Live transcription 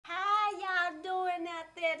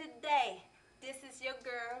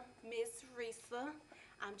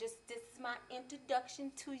This is my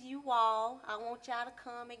introduction to you all. I want y'all to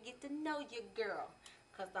come and get to know your girl.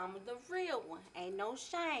 Cause I'm the real one. Ain't no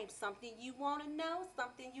shame. Something you wanna know,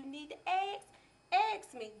 something you need to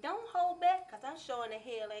ask me. Don't hold back, cause I'm sure in the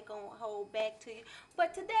hell ain't gonna hold back to you.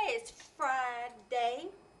 But today is Friday,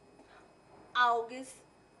 August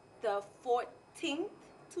the 14th,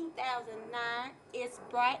 2009. It's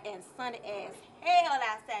bright and sunny as hell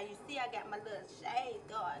outside. You see, I got my little shades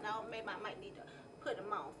going on. Maybe I might need to put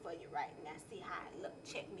them on for you right now. See how I look.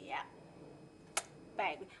 Check me out,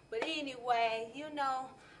 baby. But anyway,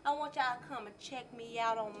 I want y'all to come and check me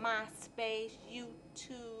out on MySpace,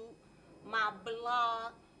 YouTube, my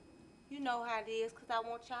blog. You know how it is, because I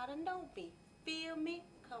want y'all to know me. Feel me?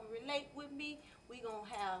 Come relate with me. We going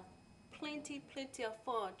to have plenty of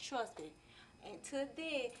fun. Trust me. Until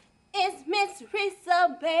then, it's Misz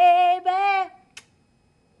Rissa, baby.